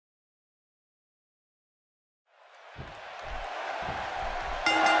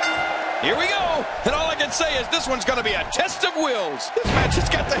Here we go. And all I can say is this one's going to be a test of wills. This match has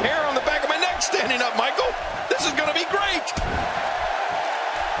got the hair on the back of my neck standing up, Michael. This is going to be great.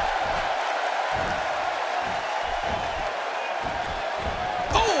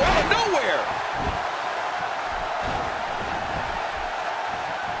 Oh, out of nowhere.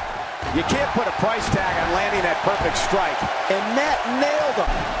 You can't put a price tag on landing that perfect strike. And that nailed him.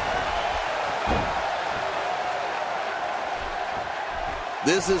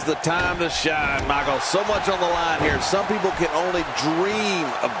 This is the time to shine, Michael. So much on the line here. Some people can only dream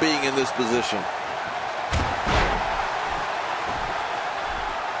of being in this position.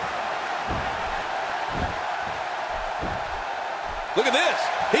 Look at this.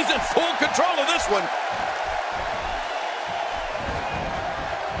 He's in full control of this one.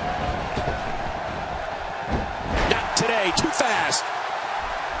 Not today. Too fast.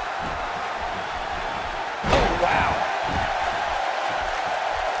 Oh, wow.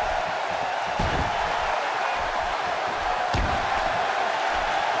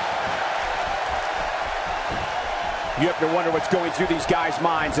 You have to wonder what's going through these guys'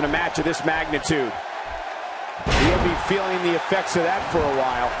 minds in a match of this magnitude. He'll be feeling the effects of that for a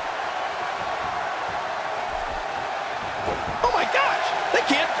while. Oh my gosh, they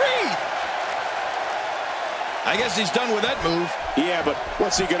can't breathe. I guess he's done with that move. Yeah, but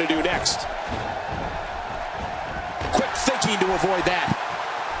what's he going to do next? Quick thinking to avoid that.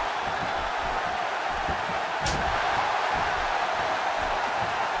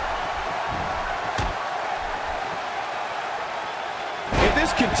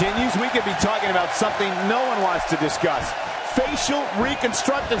 Continues, we could be talking about something no one wants to discuss. Facial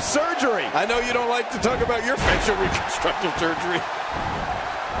reconstructive surgery. I know you don't like to talk about your facial reconstructive surgery.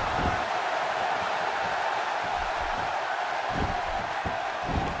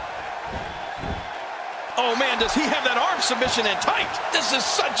 Oh man, does he have that arm submission in tight? This is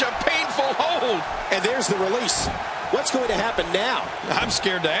such a painful hold. And there's the release. What's going to happen now? I'm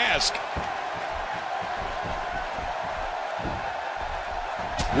scared to ask.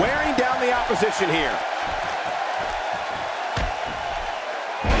 Wearing down the opposition here.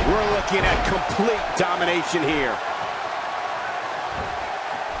 We're looking at complete domination here.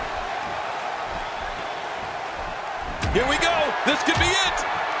 Here we go. This could be it.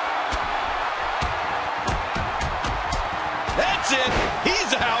 That's it.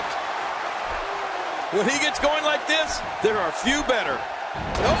 He's out. When he gets going like this, there are few better.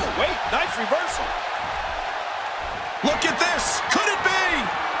 Oh, wait. Nice reversal. Look at this. Could it be?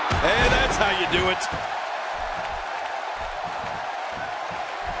 Hey, that's how you do it.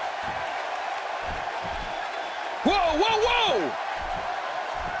 Whoa, whoa, whoa!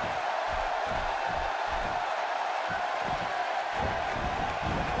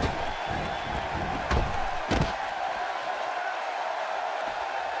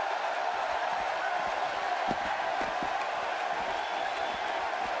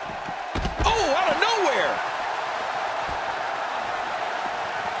 Oh, out of nowhere!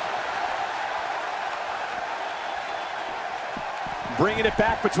 Bringing it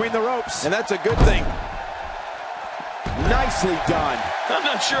back between the ropes. And that's a good thing. Nicely done. I'm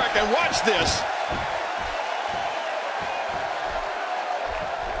not sure I can watch this.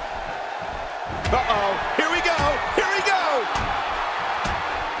 Uh-oh. Here we go. Here we go.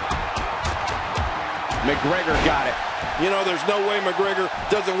 McGregor got it. You know, there's no way McGregor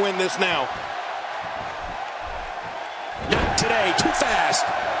doesn't win this now. Not today. Too fast.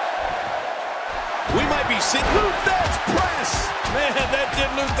 We might be seeing Luthez press. Man, that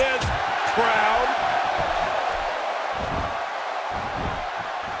did Luthez proud.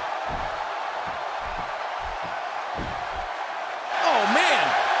 Oh, man.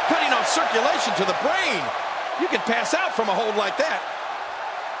 Cutting off circulation to the brain. You can pass out from a hold like that.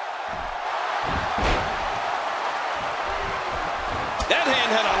 That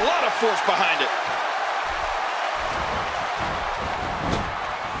hand had a lot of force behind it.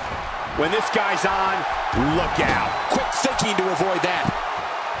 When this guy's on, look out. Quick thinking to avoid that.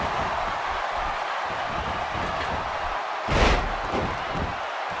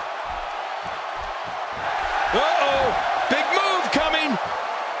 Uh-oh, big move coming.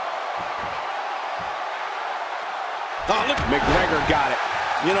 Oh, look. McGregor got it.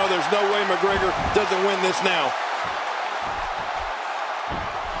 You know, there's no way McGregor doesn't win this now.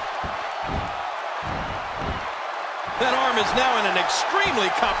 That arm is now in an extremely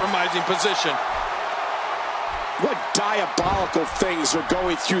compromising position. What diabolical things are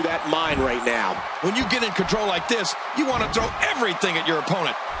going through that mind right now? When you get in control like this, you want to throw everything at your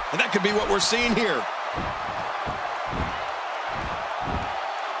opponent. And that could be what we're seeing here.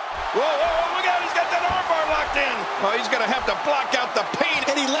 Whoa, whoa, whoa, look out, he's got that arm bar locked in. Oh, he's going to have to block out the pain.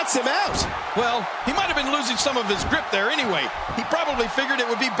 And he lets him out. Well, he might have been losing some of his grip there anyway. He probably figured it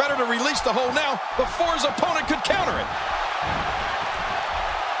would be better to release the hold now before his opponent could counter it.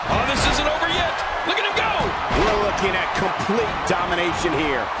 Oh, this isn't over yet. Look at him go. We're looking at complete domination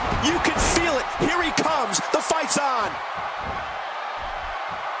here. You can feel it. Here he comes. The fight's on.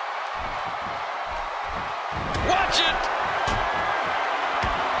 Watch it.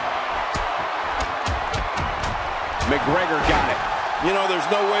 McGregor got it. You know, there's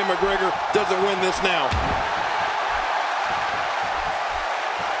no way McGregor doesn't win this now.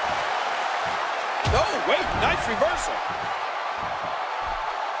 Oh, wait, nice reversal.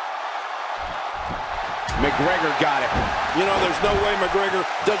 McGregor got it. You know, there's no way McGregor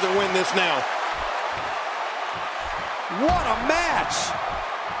doesn't win this now. What a match.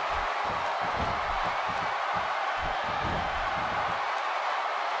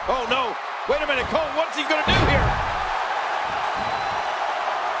 Oh, no. Wait a minute, Cole, what's he going to do here?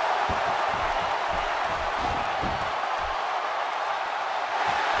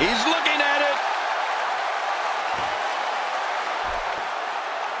 He's looking at it.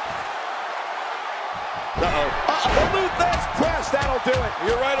 The Luthez press, that'll do it.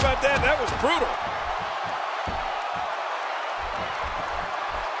 You're right about that. That was brutal.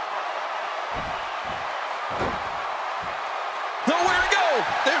 Nowhere to go.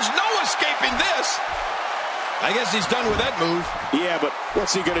 There's no escaping this. I guess he's done with that move. Yeah, but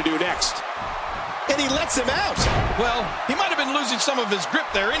what's he going to do next? And he lets him out. Well, he might have been losing some of his grip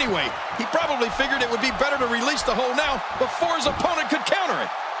there anyway. He probably figured it would be better to release the hold now before his opponent could counter it.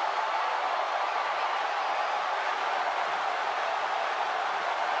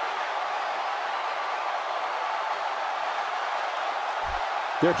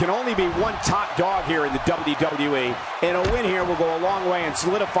 There can only be one top dog here in the WWE, and a win here will go a long way in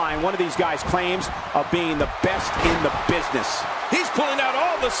solidifying one of these guys' claims of being the best in the business. He's pulling out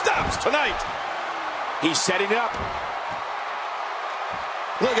all the stops tonight. He's setting it up.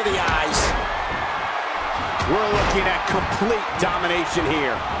 Look at the eyes. We're looking at complete domination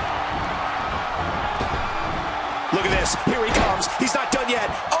here. Look at this. Here he comes. He's not done yet.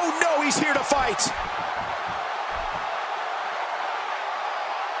 Oh, no, he's here to fight.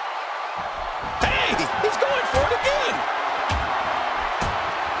 Hey, he's going for it again.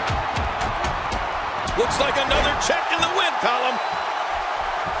 Looks like another check in the win column.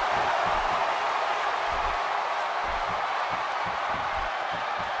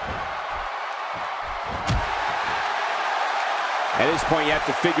 At this point, you have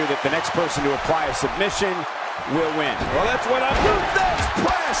to figure that the next person to apply a submission will win. Well, that's what I'm... Luthez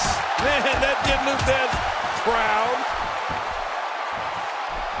press! Man, that did Luthez proud.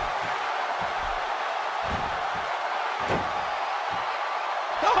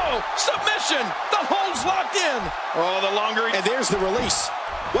 Oh, submission! The hold's locked in. Oh, the longer... And there's the release.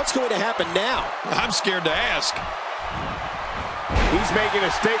 What's going to happen now? I'm scared to ask. He's making a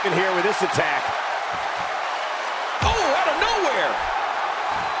statement here with this attack. Oh, out of nowhere.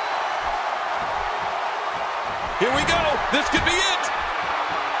 Here we go. This could be it.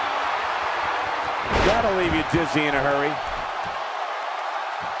 That'll leave you dizzy in a hurry.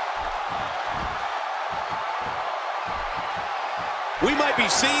 We might be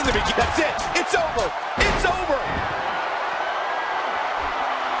seeing the beginning. That's it. It's over. It's over.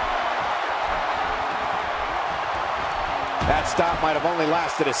 That stop might have only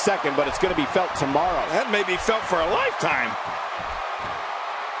lasted a second, but it's going to be felt tomorrow. That may be felt for a lifetime.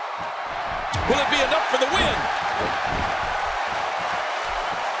 Will it be enough for the win?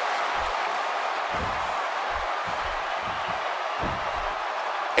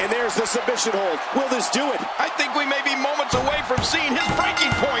 And there's the submission hold. Will this do it? I think we may be moments away from seeing his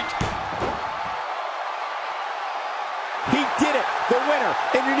breaking point. He did it. The winner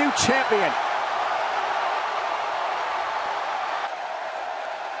and your new champion.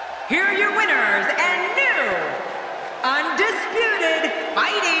 Here are your winners and new undisputed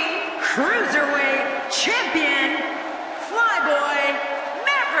fighting cruiserweight champion, Flyboy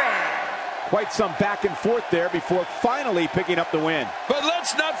Maverick. Quite some back and forth there before finally picking up the win. But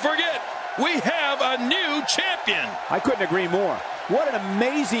let's not forget, we have a new champion. I couldn't agree more. What an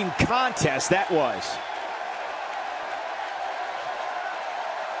amazing contest that was.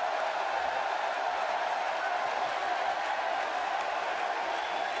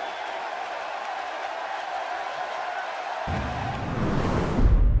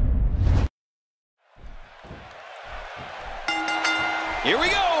 Here we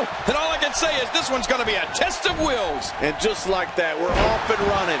go, and all I can can say is this one's going to be a test of wills. And just like that, we're off and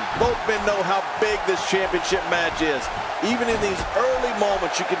running. Both men know how big this championship match is. Even in these early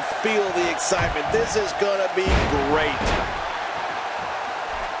moments, you can feel the excitement. This is going to be great.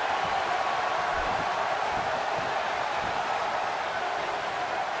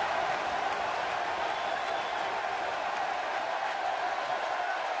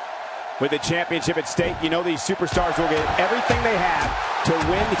 With the championship at stake, you know these superstars will get everything they have to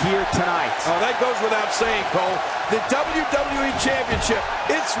win here tonight. Oh, that goes without saying, Cole. The WWE Championship,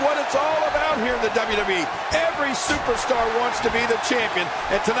 it's what it's all about here in the WWE. Every superstar wants to be the champion,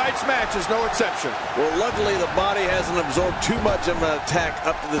 and tonight's match is no exception. Well, luckily, the body hasn't absorbed too much of an attack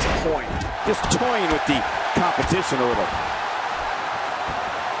up to this point. Just toying with the competition a little.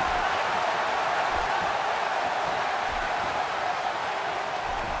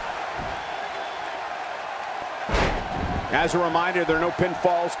 As a reminder, there are no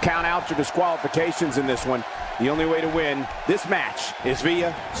pinfalls, countouts, or disqualifications in this one. The only way to win this match is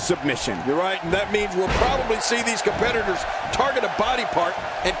via submission. You're right, and that means we'll probably see these competitors target a body part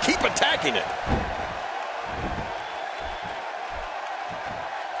and keep attacking it.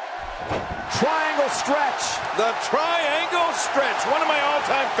 Triangle stretch. The triangle stretch, one of my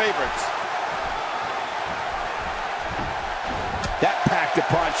all-time favorites. That packed a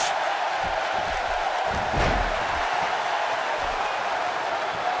punch.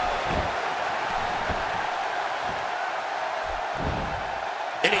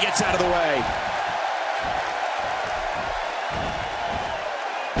 And he gets out of the way.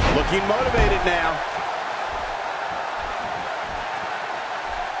 Looking motivated now.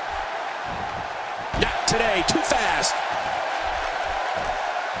 Not today, too fast.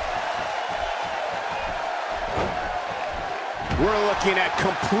 We're looking at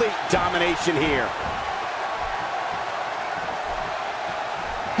complete domination here.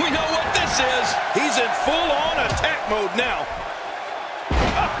 We know what this is. He's in full-on attack mode now.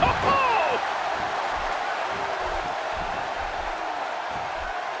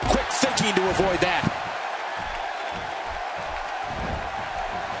 Quick thinking to avoid that.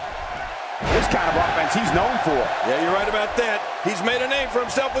 This kind of offense he's known for. Yeah, you're right about that. He's made a name for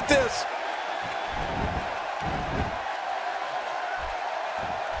himself with this.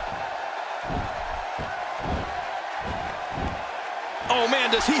 Oh,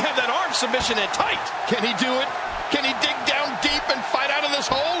 man, does he have that arm submission in tight? Can he do it? Can he dig down deep and fight out of this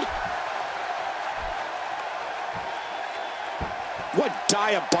hold? What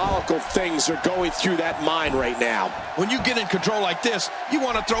diabolical things are going through that mind right now? When you get in control like this, you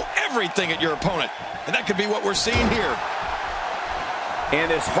want to throw everything at your opponent. And that could be what we're seeing here. And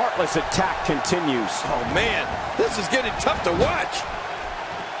this heartless attack continues. Oh, man, this is getting tough to watch.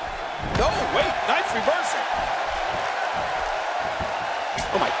 Oh, wait, nice reversal.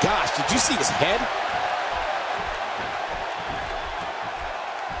 Oh, my gosh, did you see his head?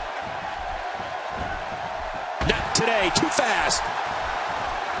 Not today, too fast.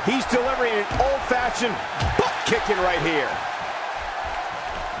 He's delivering an old-fashioned butt kicking right here.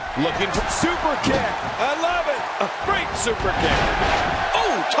 Looking for super kick. I love it. A great super kick.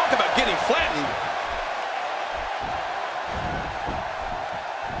 Oh, talk about getting flattened.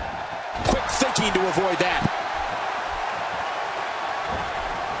 Quick thinking to avoid that.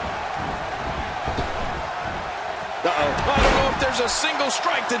 Uh-oh. I don't know if there's a single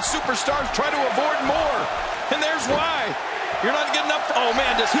strike that superstars try to avoid more. And there's why. You're not getting up. Oh,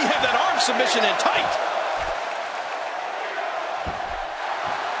 man, does he have that arm submission in tight?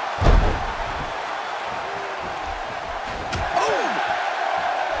 Oh!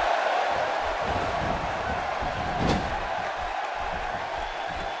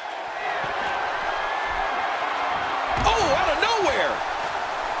 Oh, out of nowhere!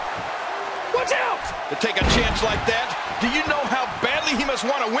 Watch out! To take a chance like that, do you know how badly he must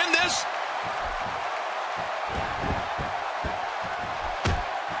want to win this?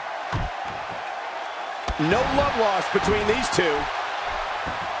 No love lost between these two.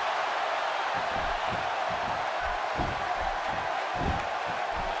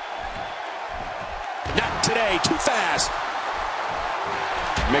 Not today, too fast.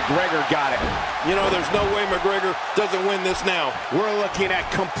 McGregor got it. You know, there's no way McGregor doesn't win this now. We're looking at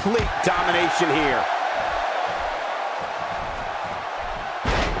complete domination here.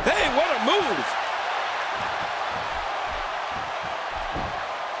 Hey, what a move!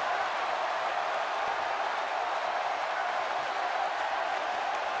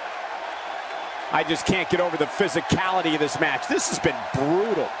 I just can't get over the physicality of this match. This has been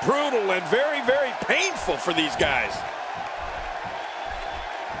brutal. Brutal and very, very painful for these guys.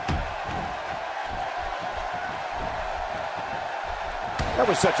 That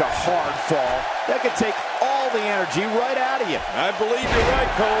was such a hard fall. That could take all the energy right out of you. I believe you're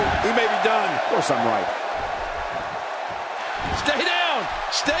right, Cole. He may be done. Of course I'm right. Stay down!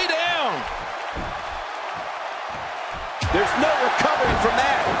 Stay down! There's no recovering from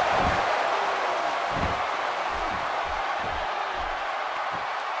that.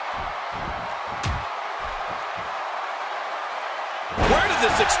 Where did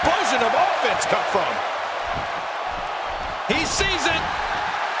this explosion of offense come from? He sees it.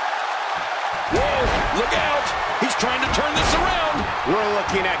 Whoa, look out. He's trying to turn this around. We're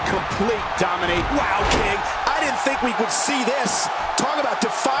looking at complete domination. Wow, King. I didn't think we would see this. Talk about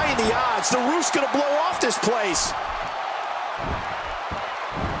defying the odds. The roof's going to blow off this place.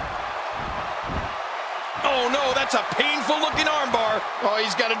 Oh, no, that's a painful-looking armbar. Oh,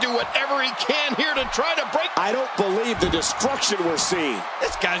 he's got to do whatever he can here to try to break. I don't believe the destruction we're seeing.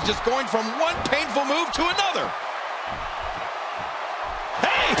 This guy's just going from one painful move to another.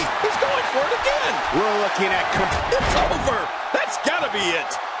 Hey, he's going for it again. We're looking at It's over. That's got to be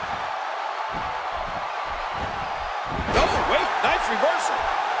it. Oh, wait, nice reversal.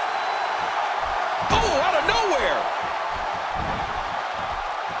 Oh, out of nowhere.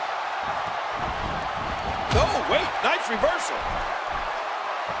 Oh, wait, nice reversal.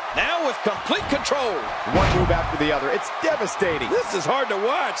 Now with complete control. one move after the other. It's devastating. This is hard to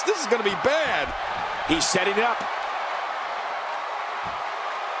watch. This is going to be bad. He's setting it up.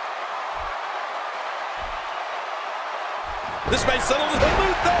 This may settle the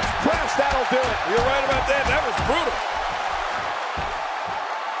loot. Press, that'll do it. You're right about that. That was brutal.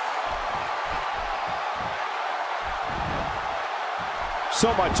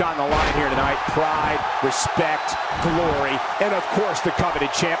 So much on the line here tonight. Pride, respect, glory, and of course the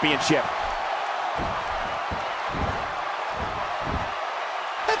coveted championship.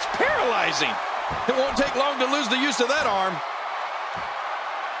 That's paralyzing. It won't take long to lose the use of that arm.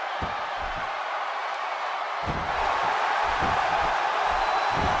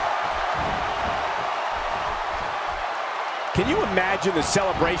 Can you imagine the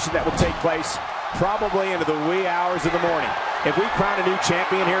celebration that will take place? Probably into the wee hours of the morning. If we crown a new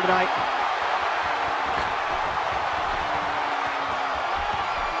champion here tonight.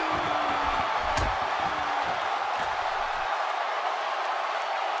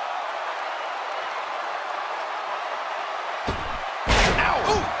 Ow!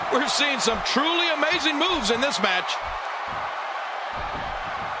 Ooh, we're seeing some truly amazing moves in this match.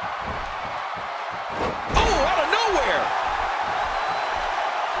 Oh, out of nowhere!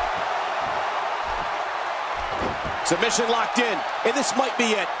 Submission locked in, and this might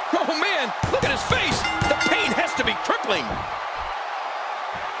be it. Oh, man, look at his face. The pain has to be crippling.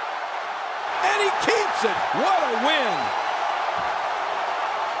 And he keeps it. What a win.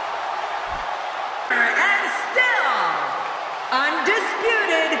 And still,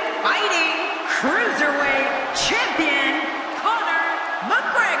 undisputed fighting cruiserweight champion, Conor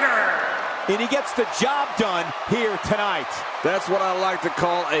McGregor. And he gets the job done here tonight. That's what I like to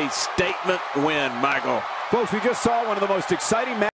call a statement win, Michael. Folks, we just saw one of the most exciting matches.